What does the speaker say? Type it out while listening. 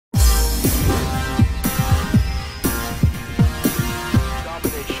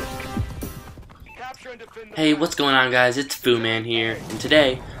Hey, what's going on, guys? It's ItzFuman here, and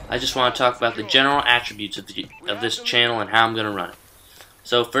today I just want to talk about the general attributes of this channel and how I'm going to run it.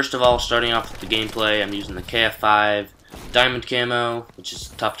 So first of all, starting off with the gameplay, I'm using the KF5 Diamond Camo, which is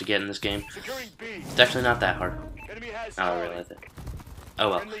tough to get in this game. It's actually not that hard. Now I realize it. Oh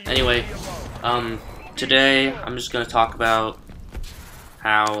well. Anyway, today I'm just going to talk about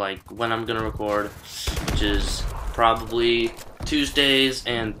how, when I'm going to record, which is probably Tuesdays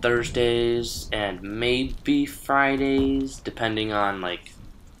and Thursdays and maybe Fridays, depending on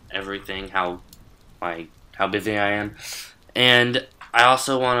everything, how busy I am. And I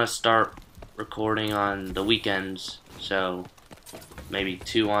also want to start recording on the weekends, so maybe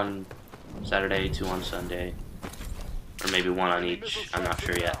 2 on Saturday, 2 on Sunday, or maybe 1 on each. I'm not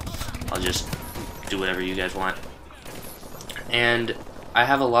sure yet. I'll just do whatever you guys want. And I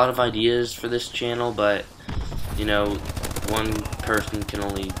have a lot of ideas for this channel, but you know, one person can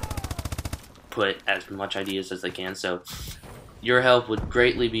only put as much ideas as they can, so your help would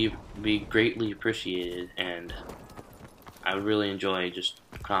greatly be greatly appreciated, and I would really enjoy just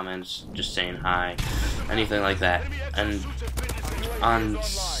comments, just saying hi, anything like that. And on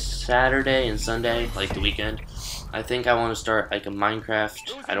Saturday and Sunday, like the weekend, I think I want to start a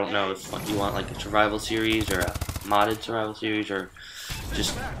Minecraft. I don't know if you want a survival series or a modded survival series or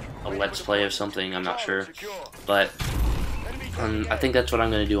just a let's play of something, I'm not sure. But I think that's what I'm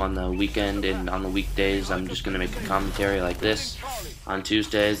going to do on the weekend, and on the weekdays I'm just going to make a commentary like this on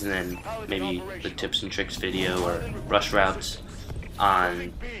Tuesdays, and then maybe the tips and tricks video or rush routes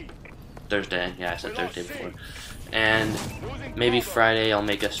on Thursday. Yeah, I said Thursday before. And maybe Friday I'll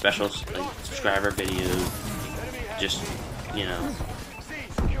make a special subscriber video, just, you know,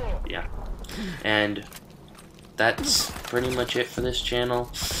 yeah. And that's pretty much it for this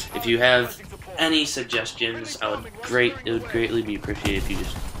channel. If you have any suggestions, it would greatly be appreciated if you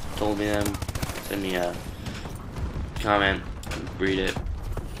just told me them. Send me a comment, read it.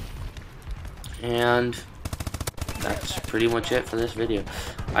 And that's pretty much it for this video.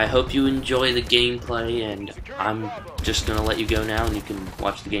 I hope you enjoy the gameplay, and I'm just gonna let you go now, and you can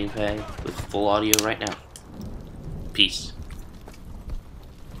watch the gameplay with full audio right now. Peace.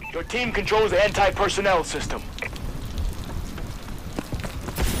 Your team controls the anti-personnel system.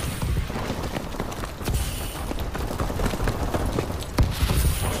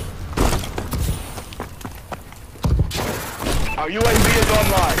 Our UAV is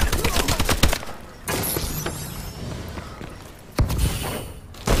online.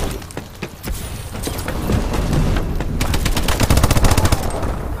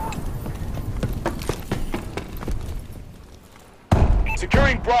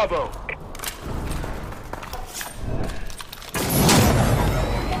 Securing Bravo.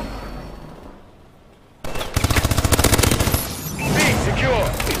 B secure.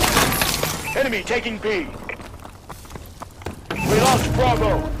 Enemy taking B. We lost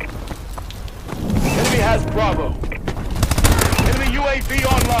Bravo. Enemy has Bravo. Enemy UAV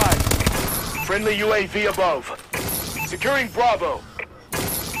online. Friendly UAV above. Securing Bravo.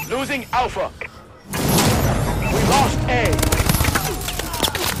 Losing Alpha. We lost A.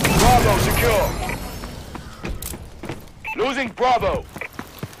 Bravo secure. Losing Bravo.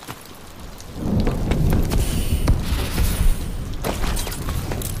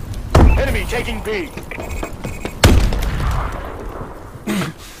 Enemy taking B.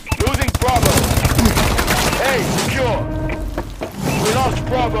 Losing Bravo. A secure. We lost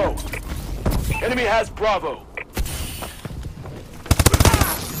Bravo. Enemy has Bravo.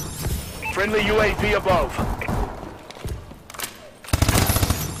 Friendly UAV above.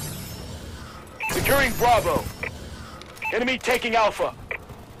 Securing Bravo. Enemy taking Alpha.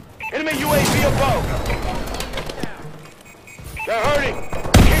 Enemy UAV above. They're hurting.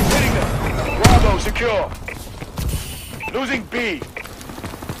 Keep hitting them. Bravo secure. Losing B.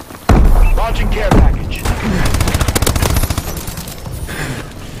 Launching care package.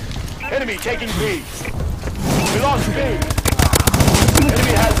 Enemy taking B. We lost B.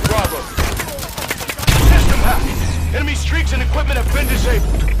 Enemy has Bravo. System hacked. Enemy streaks and equipment have been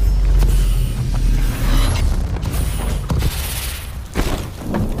disabled.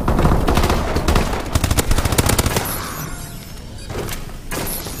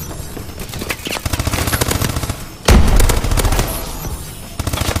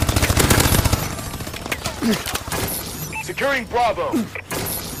 Securing Bravo.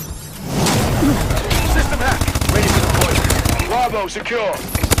 System hack. Ready for deployment. Bravo secure.